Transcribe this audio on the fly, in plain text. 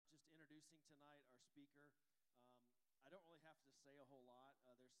speaker. I don't really have to say a whole lot.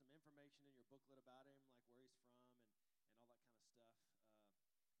 There's some information in your booklet about him, like where he's from and all that kind of stuff.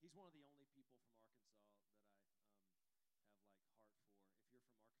 He's one of the only people from Arkansas that I have like heart for. If you're from Arkansas in this room, that's just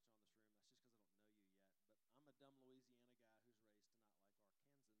because I don't know you yet. But I'm a dumb Louisiana guy who's raised to not like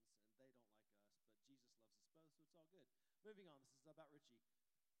Arkansans, and they don't like us. But Jesus loves us both, so it's all good. Moving on, this is about Richie.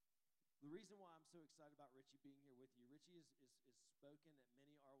 The reason why I'm so excited about Richie being here with you, Richie is spoken at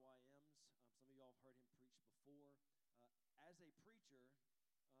many RYMs. Some of you all have heard him preach before. As a preacher,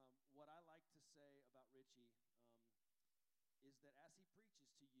 what I like to say about Richie is that as he preaches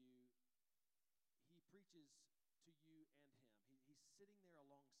to you, he preaches to you and him. He's sitting there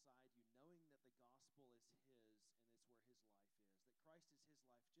alongside you, knowing that the gospel is his and it's where his life is, that Christ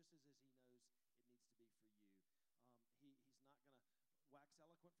is his life just as he knows it needs to be for you. He's not going to wax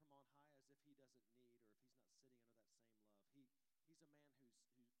eloquent from on high as if he doesn't need or if he's not sitting under that same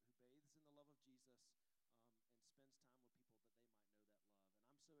love. He's a man who bathes in the love of Jesus and spends time with people that they might know that love.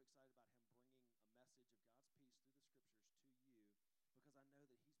 And I'm so excited about him bringing a message of God's peace through the scriptures to you because I know that he's been wrestling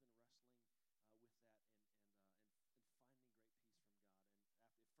with that and finding great peace from God. And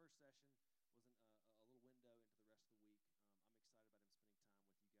after the first session was a little window into the rest of the week. I'm excited about him spending time with you guys.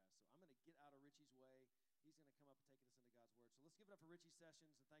 So I'm going to get out of Richie's way. He's going to come up and take us into God's Word. So let's give it up for Richie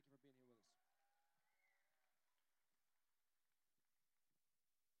Sessions, and thank you for being here with us.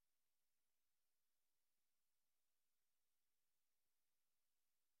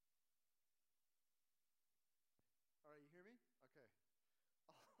 All right, you hear me? Okay.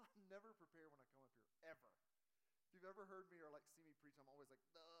 I'm never prepared when I come up here, ever. If you've ever heard me or like see me preach, I'm always like,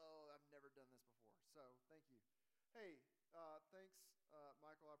 no, I've never done this before. So thank you. Hey, thanks,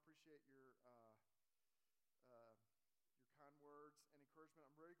 Michael. I appreciate your kind words and encouragement.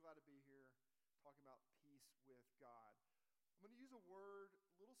 I'm very glad to be here talking about peace with God. I'm going to use a word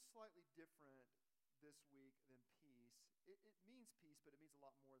a little slightly different this week than peace. It means peace, but it means a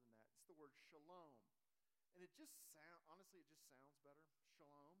lot more than that. It's the word shalom. And it just sounds better,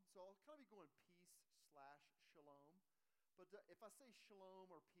 shalom. So I'll kind of be going peace/shalom. But if I say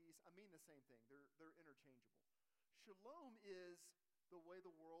shalom or peace, I mean the same thing. They're interchangeable. Shalom is the way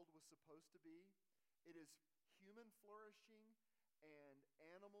the world was supposed to be. It is human flourishing and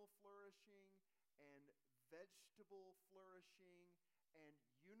animal flourishing and vegetable flourishing and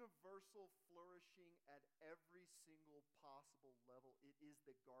universal flourishing at every single possible level. It is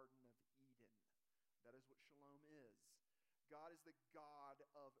the Garden of Eden. That is what shalom is. God is the God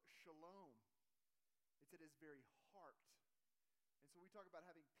of shalom. It's at his very heart. And so we talk about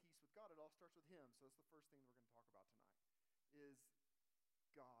having peace with God. It all starts with him. So that's the first thing that we're going to talk about tonight is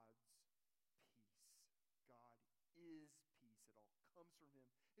God's peace. God is peace. It all comes from him.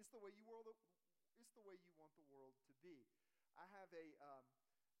 It's the way you want the world to be. I have a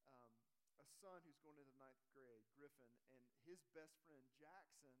son who's going into the 9th grade, Griffin, and his best friend,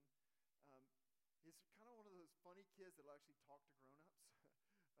 Jackson, he's kind of one of those funny kids that will actually talk to grown-ups,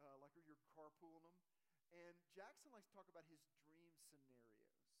 like when you're carpooling them. And Jackson likes to talk about his dream scenarios.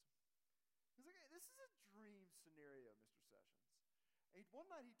 He's like, hey, this is a dream scenario, Mr. Sessions. And one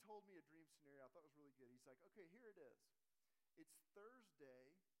night he told me a dream scenario I thought was really good. He's like, okay, here it is. It's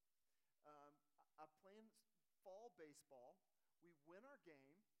Thursday. I play fall baseball. We win our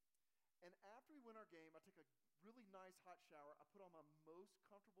game. And after we win our game, I take a really nice hot shower. I put on my most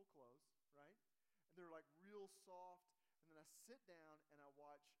comfortable clothes, right? And they're like real soft. And then I sit down and I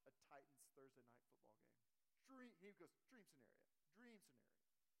watch a Titans Thursday night football game. He goes, dream scenario.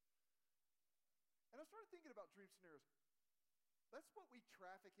 And I started thinking about dream scenarios. That's what we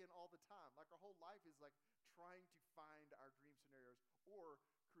traffic in all the time. Like our whole life is like trying to find our dream scenarios or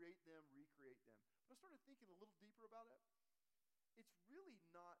create them, recreate them. But I started thinking a little deeper about it. It's really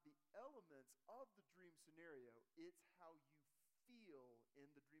not the elements of the dream scenario. It's how you feel in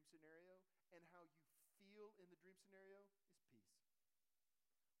the dream scenario, and how you feel in the dream scenario is peace.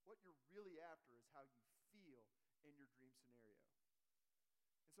 What you're really after is how you feel in your dream scenario.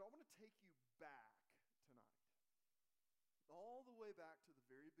 And so I want to take you back tonight, all the way back to the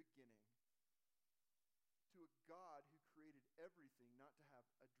very beginning, to a God who created everything not to have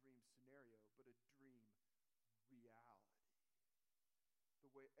a dream scenario, but a dream reality,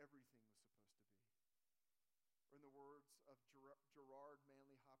 the way everything was supposed to be. Or in the words of Gerard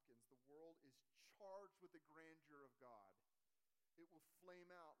Manley Hopkins, the world is charged with the grandeur of God. It will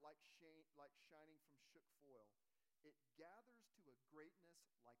flame out like shining from shook foil. It gathers to a greatness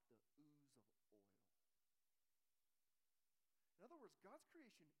like the ooze of oil. In other words, God's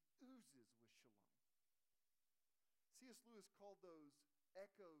creation oozes with shalom. C.S. Lewis called those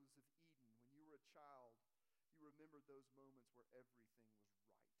echoes of Eden. When you were a child, you remembered those moments where everything was right,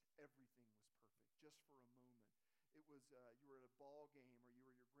 everything was perfect, just for a moment. It was you were at a ball game, or you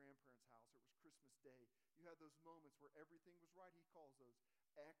were at your grandparents' house, or it was Christmas Day. You had those moments where everything was right. He calls those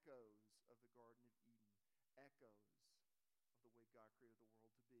echoes of the Garden of Eden, echoes of the way God created the world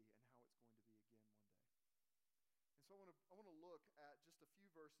to be and how it's going to be again one day. And so I want to look at just a few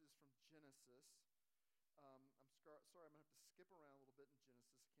verses from Genesis. Sorry, I'm going to have to skip around a little bit in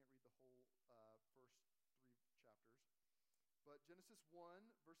Genesis. I can't read the whole first 3 chapters. But Genesis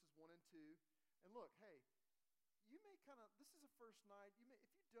 1, verses 1 and 2. And look, hey, you may this is a first night. If you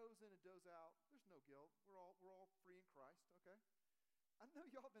doze in and doze out, there's no guilt. We're all free in Christ, okay? I know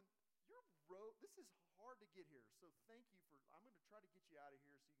y'all this is hard to get here. So thank you I'm going to try to get you out of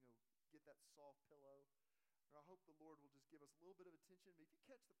here so you can go get that soft pillow. And I hope the Lord will just give us a little bit of attention. But if you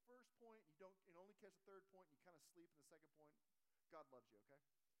catch the first point and you only catch the third point and you kind of sleep in the second point, God loves you, okay?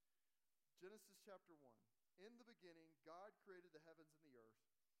 Genesis chapter 1. In the beginning, God created the heavens and the earth.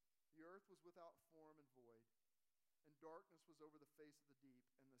 The earth was without form and void, and darkness was over the face of the deep,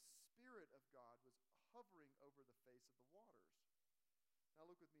 and the Spirit of God was hovering over the face of the waters. Now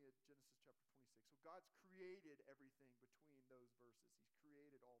look with me at Genesis chapter 26. So God's created everything between those verses. He's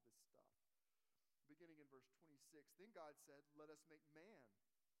created all this stuff. Beginning in verse 26, then God said, "Let us make man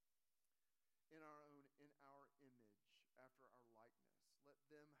in our image, after our likeness. Let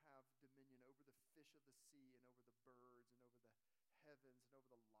them have dominion over the fish of the sea, and over the birds, and over the heavens, and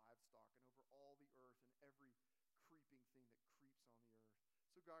over the livestock, and over all the earth, and every creeping thing that creeps on the earth."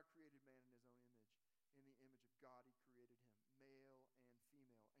 So God created man in his own image. In the image of God he created him, male and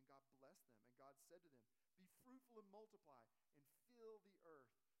female. And God blessed them. And God said to them, "Be fruitful and multiply, and fill the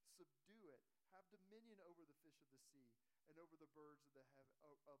earth. Subdue it. Have dominion over the fish of the sea, and over the birds of the heavens,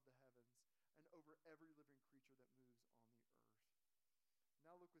 and over every living creature that moves on the earth."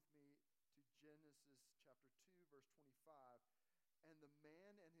 Now look with me to Genesis chapter 2, verse 25. And the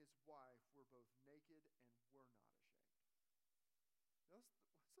man and his wife were both naked and were not ashamed. Notice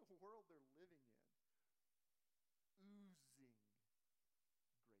what's the world they're living in? Oozing greatness.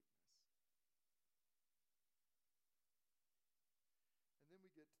 And then we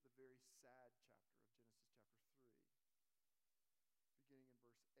get to the very sad chapter of Genesis chapter 3, beginning in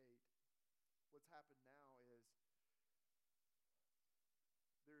verse 8. What's happened now is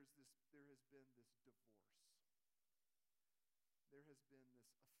there has been this divorce. There has been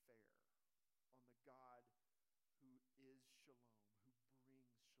this affair on the God who is shalom, who brings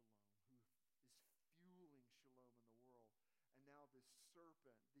shalom, who is fueling shalom in the world. And now this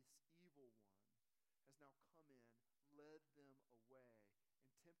serpent, this evil one, has now come in, led them away,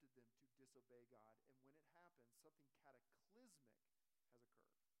 and tempted them to disobey God. And when it happens, something cataclysmic has occurred.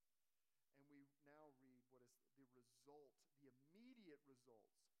 And we now read what is the result, the immediate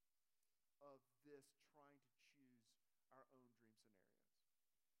results of this trying to choose our own dream scenarios.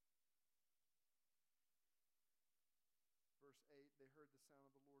 Verse 8, they heard the sound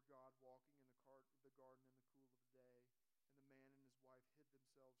of the Lord God walking in the garden in the cool of the day, and the man and his wife hid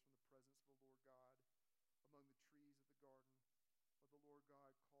themselves from the presence of the Lord God among the trees of the garden. But the Lord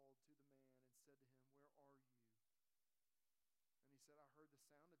God called to the man and said to him, "Where are you?" And he said, "I heard the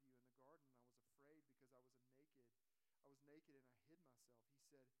sound of you in the garden, and I was afraid because I was naked and I hid myself." He said, "Who told you that you were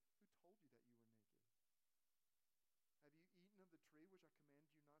naked? Have you eaten of the tree which I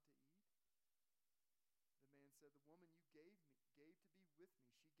commanded you not to eat?" The man said, "The woman you gave to be with me, she gave me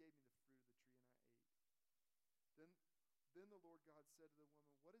the fruit of the tree, and I ate." Then the Lord God said to the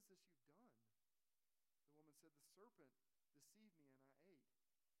woman, "What is this you've done?" The woman said, "The serpent deceived me, and I ate."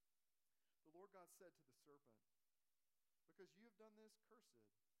 The Lord God said to the serpent, "Because you have done this, cursed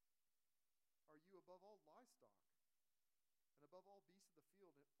are you above all livestock, and above all beasts of the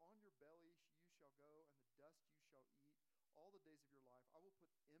field, and on your belly you shall go, and the dust you shall eat all the days of your life. I will put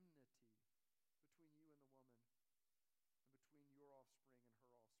enmity between you and the woman, and between your offspring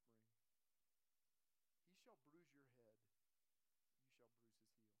and her offspring. He shall bruise your head, you shall bruise his heel." Let's pray.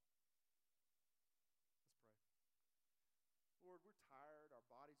 Lord, we're tired. Our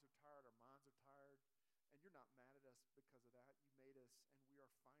bodies are tired. Our minds are tired. And you're not mad at us because of that. You made us, and we are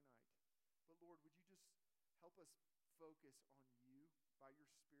finite. But Lord, would you just help us focus on you by your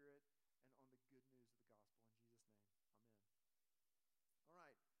Spirit and on the good news of the gospel. In Jesus' name, amen. All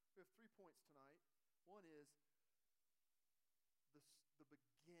right, we have 3 points tonight. One is the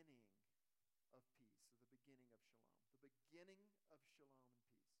beginning of peace, or the beginning of shalom. The beginning of shalom and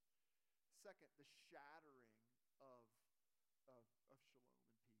peace. Second, the shattering of shalom and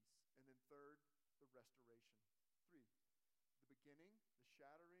peace. And then third, the restoration. 3, the beginning, the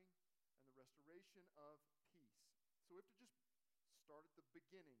shattering, and the restoration of peace. So we have to just start at the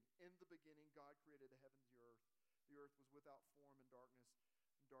beginning. In the beginning, God created the heavens and the earth. The earth was without form and darkness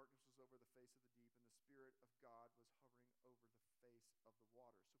was over the face face of the deep, and the Spirit of God was hovering over the face of the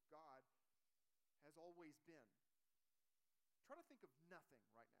water. So God has always been. Try to think of nothing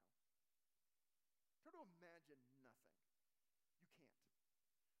right now. Try to imagine nothing. You can't.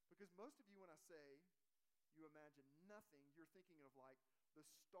 Because most of you, when I say you imagine nothing, you're thinking of like the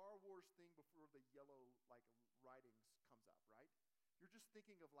Star Wars thing before the yellow like writings comes up, right? You're just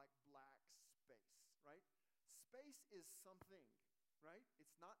thinking of like black space, right? Space is something, right?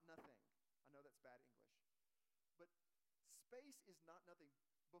 It's not nothing. I know that's bad English. But space is not nothing.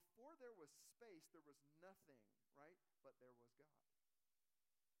 Before there was space, there was nothing, right? But there was God.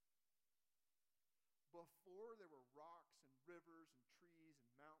 Before there were rocks and rivers and trees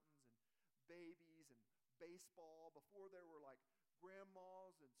and mountains and babies and baseball, before there were like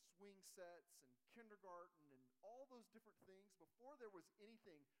grandmas and swing sets and kindergarten and all those different things, before there was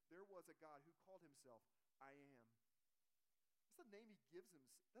anything, there was a God who called himself, I am. That's the name he gives him.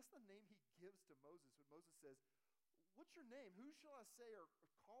 That's the name he gives to Moses when Moses says, what's your name? Who shall I say or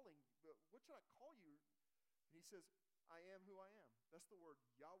calling? What should I call you? And he says, I am who I am. That's the word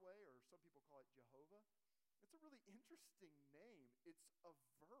Yahweh, or some people call it Jehovah. It's a really interesting name. It's a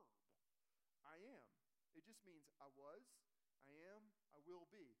verb. I am. It just means I was, I am, I will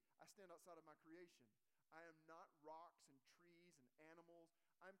be. I stand outside of my creation. I am not rocks and trees and animals.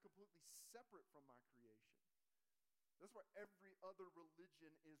 I'm completely separate from my creation. That's why every other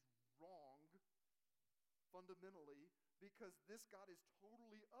religion is wrong, fundamentally, because this God is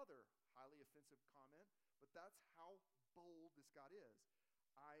totally other. Highly offensive comment, but that's how bold this God is.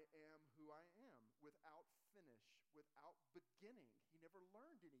 I am who I am, without finish, without beginning. He never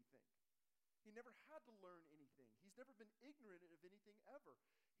learned anything. He never had to learn anything. He's never been ignorant of anything ever.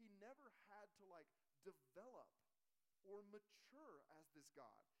 He never had to develop or mature as this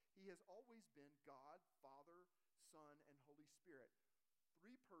God. He has always been God, Father, Son, and Holy Spirit.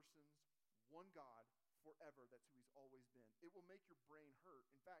 Three persons, one God, forever. That's who he's always been. It will make your brain hurt.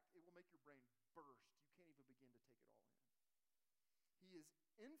 In fact, it will make your brain burst. You can't even begin to take it all in. He is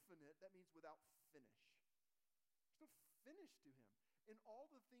infinite. That means without finish. There's no finish to him. In all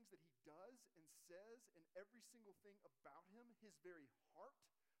the things that he does and says, and every single thing about him, his very heart,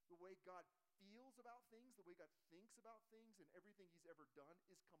 the way God feels about things, the way God thinks about things, and everything he's ever done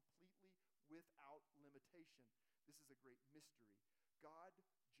is completely without limitation. This is a great mystery. God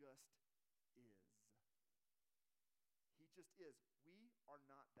just is. He just is. We are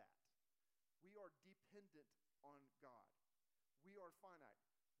not that. We are dependent on God. We are finite.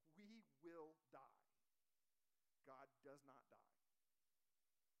 We will die. God does not die.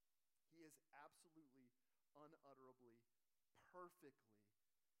 He is absolutely, unutterably, perfectly,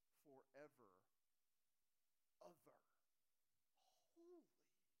 forever, other, holy.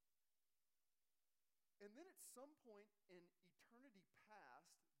 And then at some point in eternity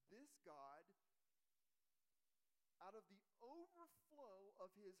past, this God, out of the overflow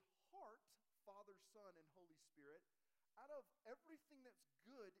of his heart, Father, Son, and Holy Spirit, out of everything that's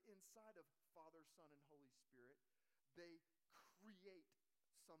good inside of Father, Son, and Holy Spirit, they create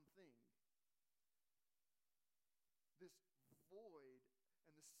something. This void,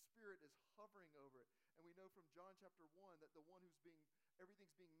 and the Spirit is hovering over it. And we know from John chapter 1 that the one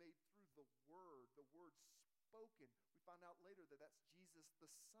everything's being made through the Word spoken. We find out later that that's Jesus the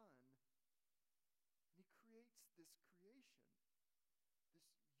Son. And he creates this creation,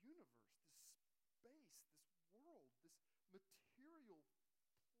 this universe, this space, this world, this material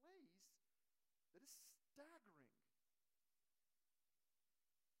place that is staggering.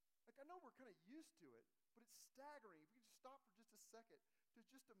 I know we're kind of used to it, but it's staggering. If we could just stop for just a second to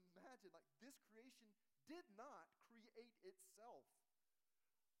just imagine, this creation did not create itself.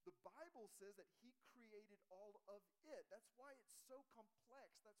 The Bible says that he created all of it. That's why it's so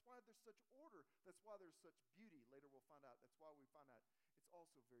complex. That's why there's such order. That's why there's such beauty. Later we'll find out. That's why we find out it's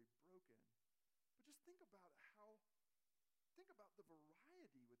also very broken. But just think about the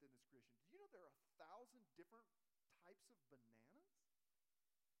variety within this creation. Do you know there are 1,000 different types of bananas?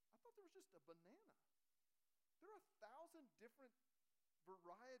 I thought there was just a banana. There are 1,000 different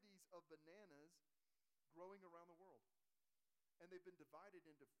varieties of bananas growing around the world. And they've been divided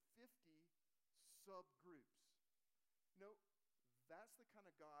into 50 subgroups. That's the kind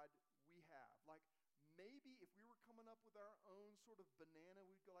of God we have. Maybe if we were coming up with our own sort of banana,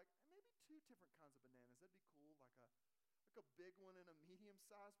 we'd go maybe 2 different kinds of bananas. That'd be cool, like a big one and a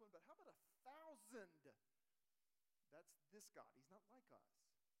medium-sized one. But how about 1,000? That's this God. He's not like us.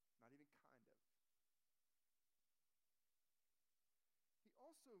 Not even kind of. He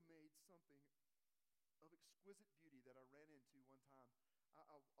also made something of exquisite beauty that I ran into one time. I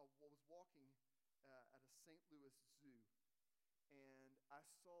was walking at a St. Louis zoo, and I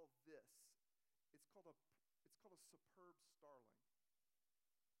saw this. it's called a superb starling.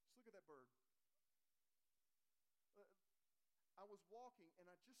 Just look at that bird. I was walking and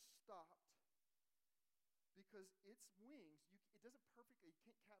I just stopped because its wings, it doesn't perfectly, you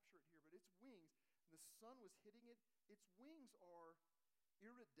can't capture it here, but its wings, and the sun was hitting it, its wings are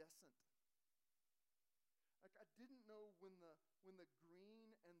iridescent. Like I didn't know when the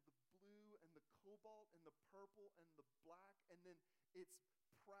green and the blue and the cobalt and the purple and the black, and then it's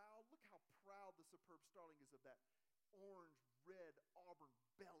proud. Look how proud the superb starling is of that orange, red, auburn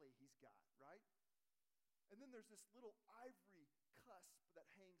belly he's got, right? And then there's this little ivory cusp that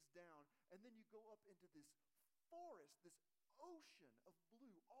hangs down, and then you go up into this forest, this ocean of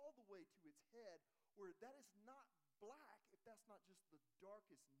blue all the way to its head, where that is not black if that's not just the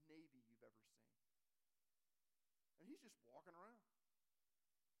darkest navy you've ever seen. And he's just walking around.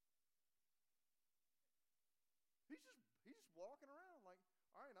 He's just walking around like,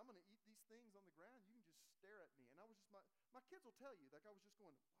 all right, I'm going to eat these things on the ground. You can just stare at me. And I was just, my kids will tell you, like I was just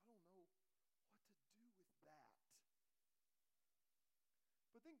going, I don't know what to do with that.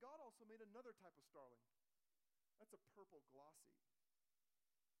 But then God also made another type of starling. That's a purple glossy.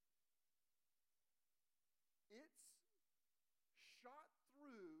 It's shot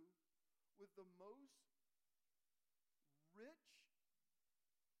through with the most rich,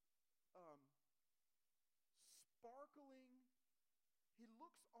 sparkling, he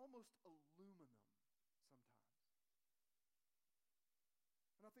looks almost aluminum sometimes.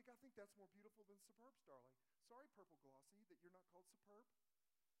 And I think that's more beautiful than superb starling. Sorry, purple glossy, that you're not called superb.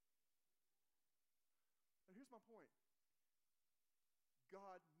 And here's my point.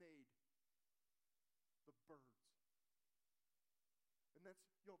 God made the birds. And that's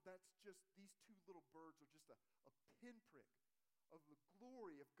just, these two little birds are just a pinprick of the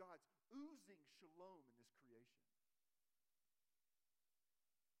glory of God's oozing shalom in this creation.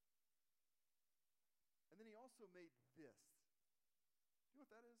 And then he also made this. Do you know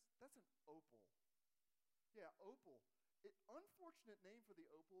what that is? That's an opal. Yeah, opal. Unfortunate name for the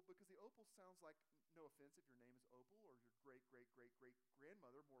opal, because the opal sounds like, no offense if your name is Opal or your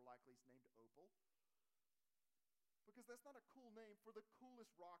great-great-great-great-grandmother more likely is named Opal, because that's not a cool name for the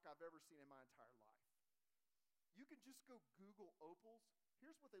coolest rock I've ever seen in my entire life. You can just go Google opals.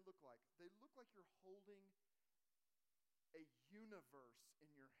 Here's what they look like. They look like you're holding a universe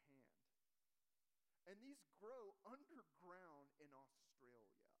in your hand. And these grow underground in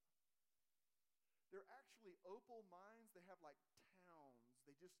Australia. They're actually opal mines. They have like towns.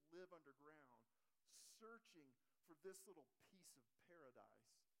 They just live underground, searching for this little piece of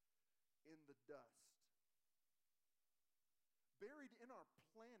paradise in the dust. Buried in our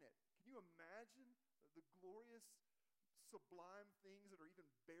planet. Can you imagine the glorious, sublime things that are even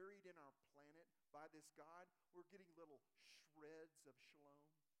buried in our planet by this God? We're getting little shreds of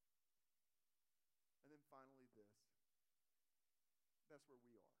shalom. And then finally this. That's where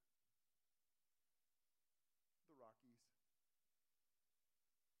we are. The Rockies.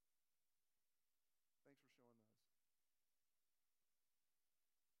 Thanks for showing those.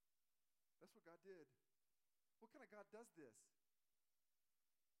 That's what God did. What kind of God does this?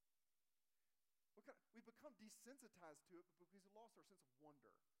 We've become desensitized to it because we lost our sense of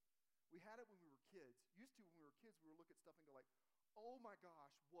wonder. We had it when we were kids. Used to, when we were kids, we would look at stuff and go like, oh my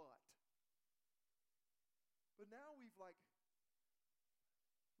gosh, what? But now we've lost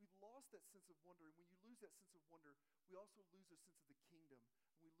that sense of wonder. And when you lose that sense of wonder, we also lose a sense of the kingdom.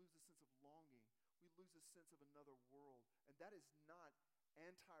 And we lose a sense of longing. We lose a sense of another world. And that is not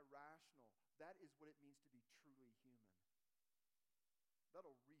anti-rational. That is what it means to be truly human.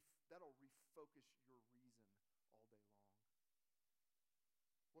 That'll refocus your reason all day long.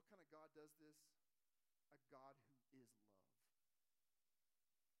 What kind of God does this? A God who is love.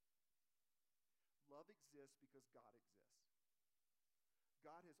 Love exists because God exists.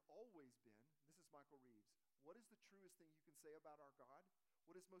 God has always been, this is Michael Reeves, what is the truest thing you can say about our God?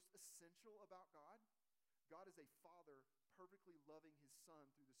 What is most essential about God? God is a father perfectly loving his son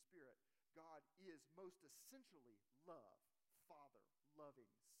through the Spirit. God is most essentially love. Father, loving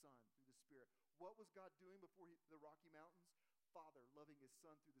Son through the Spirit. What was God doing before the Rocky Mountains? Father, loving his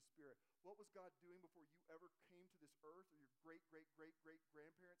Son through the Spirit. What was God doing before you ever came to this earth, or your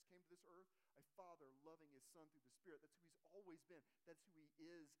great-great-great-great-grandparents came to this earth? A father loving his Son through the Spirit. That's who he's always been. That's who he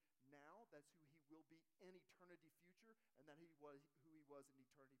is now. That's who he will be in eternity future, and that he was who he was in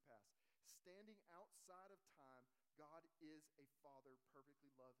eternity past. Standing outside of time, God is a father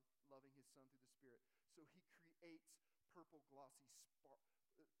perfectly loving his Son through the Spirit. So he creates purple glossy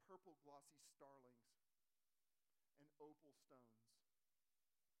starlings and opal stones.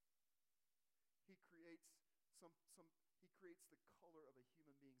 He creates he creates the color of a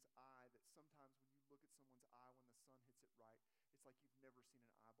human being's eye that sometimes when you sun hits it right, it's like you've never seen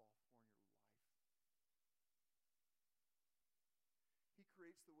an eyeball before in your life. He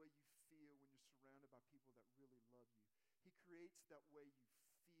creates the way you feel when you're surrounded by people that really love you. He creates that way you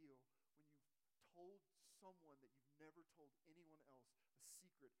feel when you've told someone that you've never told anyone else a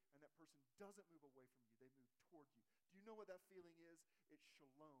secret, and that person doesn't move away from you. They move toward you. Do you know what that feeling is? It's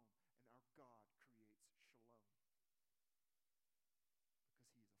shalom, and our God creates shalom because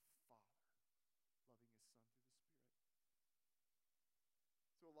he is a father loving his son through the Spirit.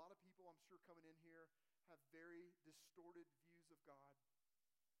 So a lot of people, I'm sure, coming in here have very distorted views of God.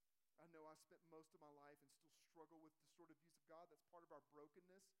 I know I spent most of my life and still struggle with distorted views of God. That's part of our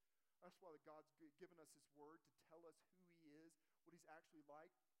brokenness. That's why God's given us his word to tell us who he is, what he's actually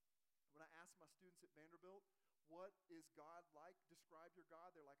like. When I ask my students at Vanderbilt, what is God like? Describe your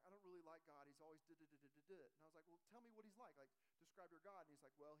God. They're like, I don't really like God. He's always da-da-da-da-da-da. And I was like, well, tell me what he's like. Like, describe your God. And he's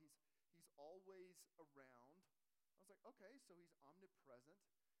like, well, he's always around. I was like, okay, so he's omnipresent.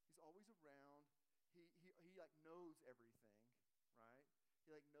 He's always around. He like knows everything, right?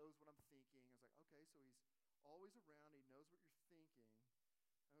 He like knows what I'm thinking. I was like, okay, so he's always around. He knows what you're thinking.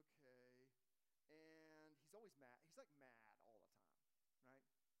 Okay. And he's always mad. He's like mad all the time, right?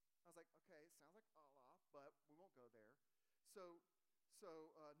 I was like, okay, it sounds like Allah, but we won't go there. So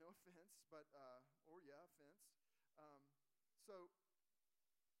no offense, but, offense. So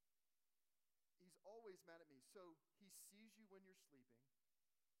he's always mad at me. So he sees you when you're sleeping,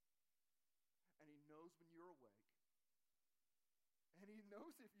 and he knows when you're awake, and he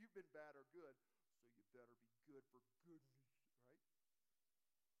knows if you've been bad or good, so you better be good for goodness, right?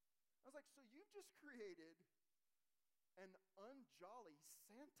 I was like, so you've just created an unjolly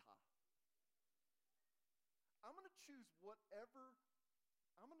Santa. I'm going to choose whatever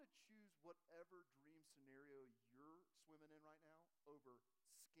dream scenario you're swimming in right now over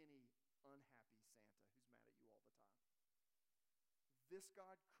skinny, unhappy Santa who's mad at you all the time. This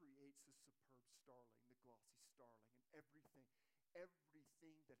God creates the superb starling, the glossy starling, and everything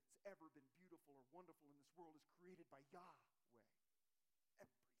that's ever been beautiful or wonderful in this world is created by Yahweh.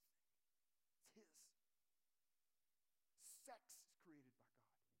 Everything. It's his. Sex is created by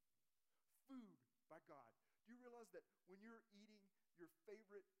God. Food by God. Do you realize that when you're eating your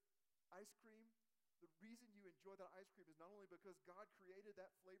favorite ice cream, the reason you enjoy that ice cream is not only because God created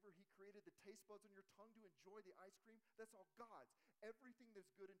that flavor, he created the taste buds on your tongue to enjoy the ice cream. That's all God's. Everything that's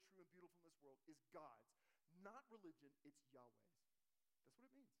good and true and beautiful in this world is God's. Not religion, it's Yahweh's. That's what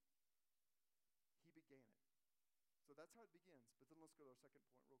it means. He began it. So that's how it begins. But then let's go to our second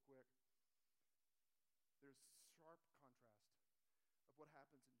point real quick. There's sharp contrast of what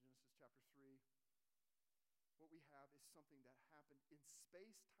happens in Genesis chapter 3. What we have is something that happened in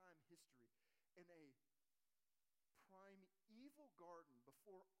space-time history, in a primeval garden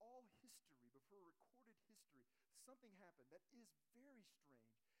before all history, before recorded history. Something happened that is very strange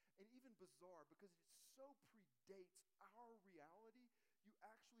and even bizarre because it so predates our reality. You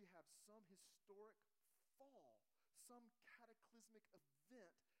actually have some historic fall, some cataclysmic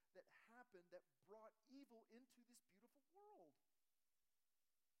event that happened that brought evil into this beautiful world,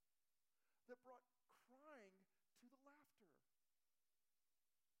 that brought crying to the laughter,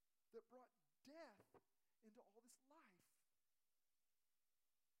 that brought death into all this life,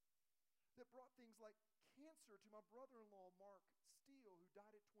 that brought things like cancer to my brother-in-law, Mark Steele, who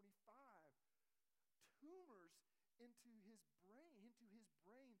died at 25, tumors into his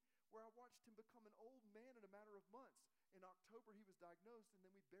brain, where I watched him become an old man in a matter of months. In October, he was diagnosed, and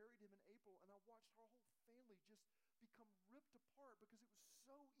then we buried him in April, and I watched our whole family just become ripped apart because it was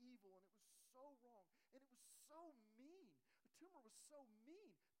so evil, and it was so wrong, and it was so mean. The tumor was so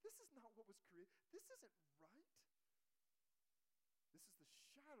mean. This is not what was created. This isn't right. This is the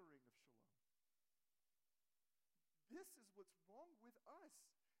shattering of shalom. This is what's wrong with us.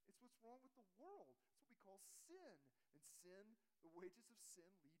 It's what's wrong with the world. It's what we call sin. And sin, the wages of sin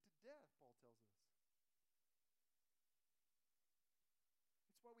lead to death, Paul tells us.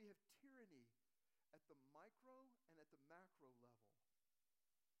 It's why we have tyranny at the micro and at the macro level.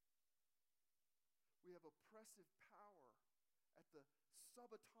 We have oppressive power at the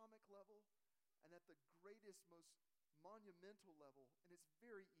subatomic level and at the greatest, most monumental level, and it's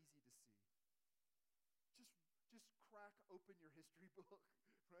very easy to see. Just crack open your history book,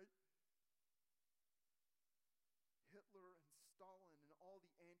 right? Hitler and Stalin and all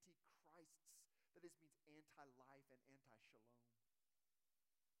the antichrists, that means anti-life and anti-shalom.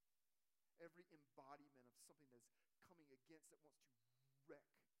 Every embodiment of something that's coming against, that wants to wreck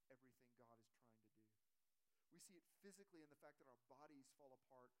everything God is trying to do. We see it physically in the fact that our bodies fall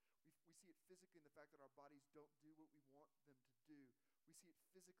apart. We see it physically in the fact that our bodies don't do what we want them to do. We see it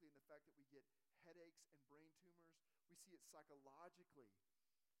physically in the fact that we get headaches and brain tumors. We see it psychologically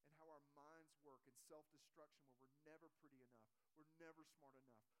and how our minds work and self-destruction, where we're never pretty enough, we're never smart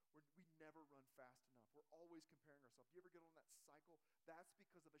enough, we never run fast enough. We're always comparing ourselves. Do you ever get on that cycle? That's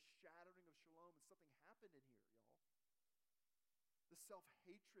because of a shattering of shalom, and something happened in here, y'all. The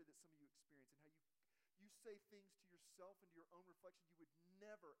self-hatred that some of you experience, and how you say things to yourself and to your own reflection you would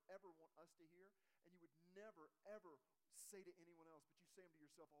never, ever want us to hear, and you would never, ever say to anyone else, but you say them to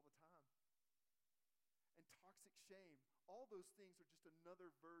yourself all the time. And toxic shame, all those things are just another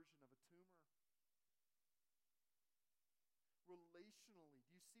version of a tumor. Relationally,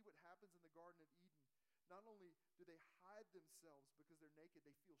 do you see what happens in the Garden of Eden? Not only do they hide themselves because they're naked,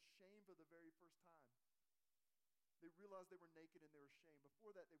 they feel shame for the very first time. They realized they were naked and they were ashamed.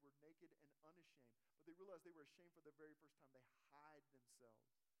 Before that, they were naked and unashamed. But they realized they were ashamed for the very first time. They hide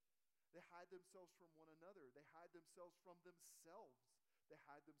themselves. They hide themselves from one another. They hide themselves from themselves. They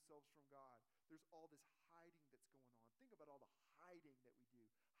hide themselves from God. There's all this hiding that's going on. Think about all the hiding that we do,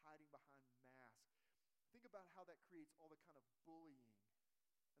 hiding behind masks. Think about how that creates all the kind of bullying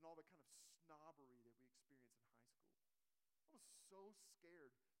and all the kind of snobbery that we experience in high school. I was so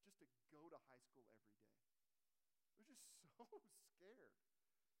scared just to go to high school every day. I was just so scared.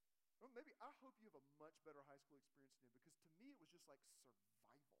 Well, maybe I hope you have a much better high school experience than me, because to me it was just like survival.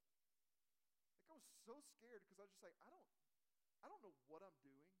 Like I was so scared because I was just like, I don't know what I'm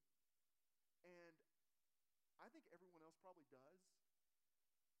doing, and I think everyone else probably does,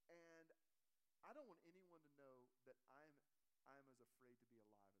 and I don't want anyone to know that I'm as afraid to be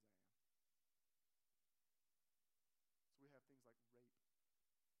alive as I am. So we have things like rape, assault.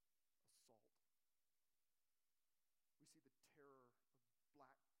 We see the terror of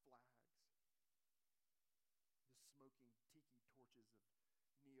black flags, the smoking tiki torches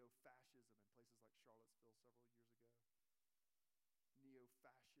of neo-fascism in places like Charlottesville several years ago.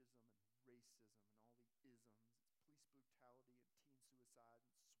 Neo-fascism and racism and all the isms. It's police brutality and teen suicide and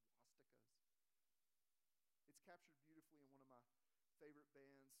swastikas. It's captured beautifully in one of my favorite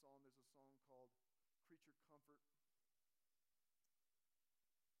bands' song. There's a song called Creature Comfort.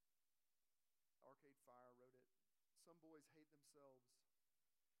 Arcade Fire wrote it. Some boys hate themselves.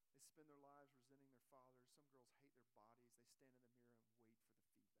 They spend their lives resenting their fathers. Some girls hate their bodies. They stand in the mirror and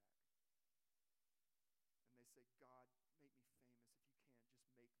wait for the feedback. And they say, God, make me famous. If you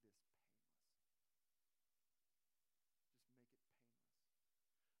can't, just make this painless. Just make it painless.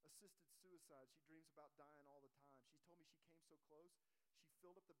 Assisted suicide. She dreams about dying all the time. She told me she came so close, she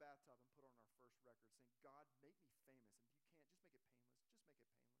filled up the bathtub and put on our first record saying, God, make me famous. And if you can't, just make it painless. Just make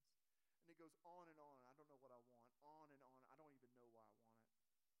it painless. And it goes on and on. I don't know what I want. On and on. I don't even know why I want it.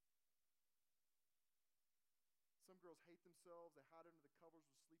 Some girls hate themselves. They hide under the covers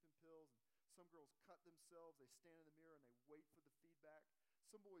with sleeping pills. And some girls cut themselves. They stand in the mirror and they wait for the feedback.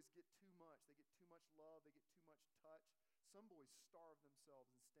 Some boys get too much. They get too much love. They get too much touch. Some boys starve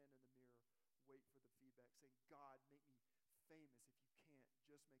themselves and stand in the mirror, wait for the feedback, saying, God, make me famous. If you can't, just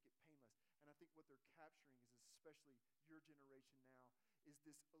make it painless. And I think what they're capturing is, especially your generation now, is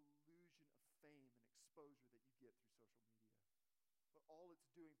this illusion of fame and exposure that you get through social media. But all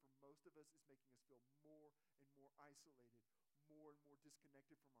it's doing for most of us is making us feel more and more isolated, more and more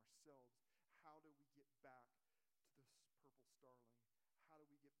disconnected from ourselves. How do we get back to this purple starling? How do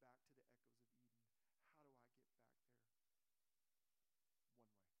we get back to the echoes of Eden? How do I get back there? One way.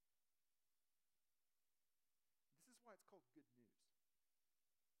 This is why it's called good news.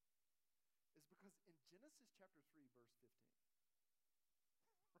 It's because in Genesis chapter 3, verse 15,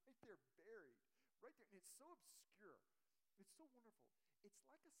 right there, buried, right there, and it's so obscure. It's so wonderful. It's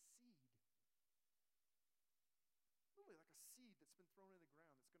like a seed. Literally like a seed that's been thrown in the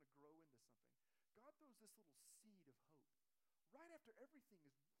ground that's going to grow into something. God throws this little seed of hope right after everything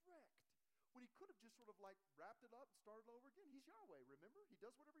is wrecked, when he could have just sort of like wrapped it up and started over again. He's Yahweh, remember? He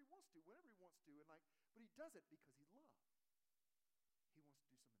does whatever he wants to, whenever he wants to, but he does it because he's love. He wants to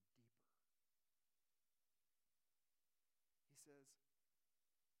do something deeper. He says,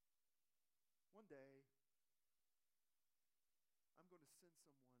 one day, I'm going to send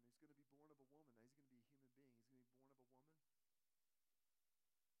someone who's going to be born of a woman. Now, he's going to be a human being. He's going to be born of a woman.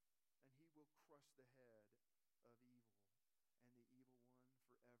 And he will crush the head of evil and the evil one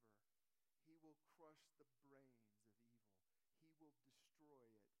forever. He will crush the brains of evil. He will destroy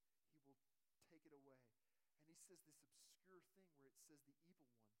it. He will take it away. And he says this obscure thing where it says the evil one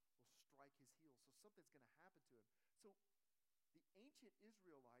will strike his heel. So something's going to happen to him. So the ancient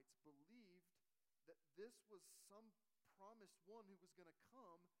Israelites believed that this was some promised one who was going to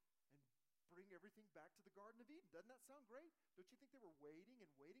come and bring everything back to the Garden of Eden. Doesn't that sound great? Don't you think they were waiting and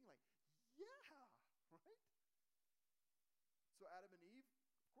waiting like, yeah, right? So Adam and Eve,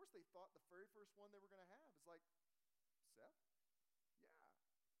 of course they thought the very first one they were going to have. It's like, Seth? Yeah.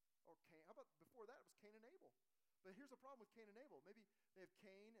 Or Cain. How about before that? It was Cain and Abel. But here's the problem with Cain and Abel. Maybe they have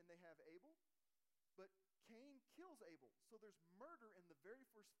Cain and they have Abel, but Cain kills Abel. So there's murder in the very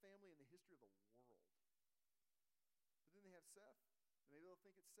first family in the history of the world. But then they have Seth. Maybe they'll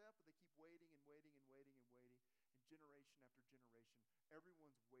think it's Seth, but they keep waiting and waiting and waiting and waiting. And generation after generation,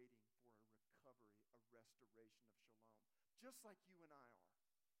 everyone's waiting for a recovery, a restoration of shalom, just like you and I are.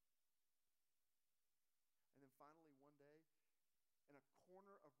 And then finally, one day, in a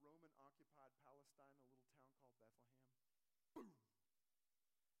corner of Roman-occupied Palestine, a little town called Bethlehem, boom!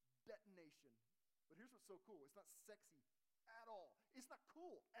 Detonation. But here's what's so cool. It's not sexy at all. It's not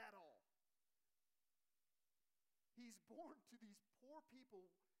cool at all. He's born to these poor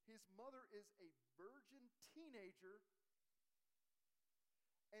people. His mother is a virgin teenager,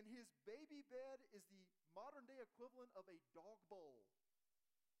 and his baby bed is the modern-day equivalent of a dog bowl.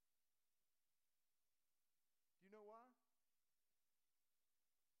 Do you know why?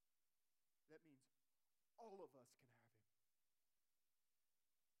 That means all of us can have him.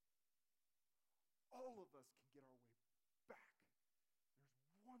 All of us can get our way back.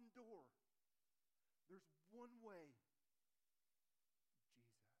 There's one door. There's one way.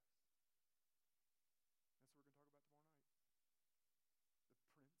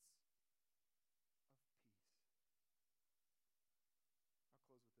 Jesus. That's what we're going to talk about tomorrow night. The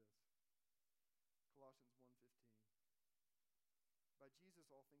Prince of Peace. I'll close with this. Colossians 1:15. By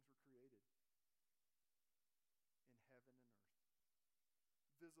Jesus all things were created, in heaven and earth,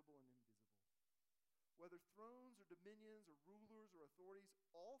 visible and invisible. Whether thrones or dominions or rulers or authorities,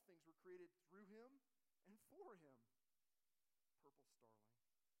 all things were created through him and for him. Purple starling.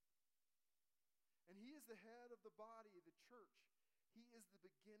 And he is the head of the body, the church. He is the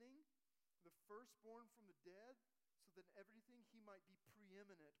beginning, the firstborn from the dead, so that in everything he might be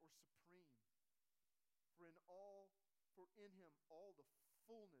preeminent or supreme. For in him all the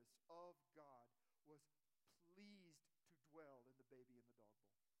fullness of God was pleased to dwell in the baby in the dog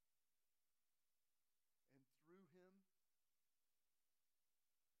bowl. And through him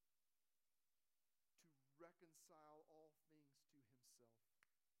to reconcile all things to himself,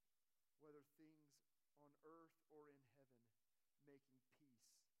 whether things on earth or in heaven, making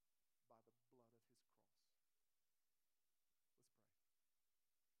peace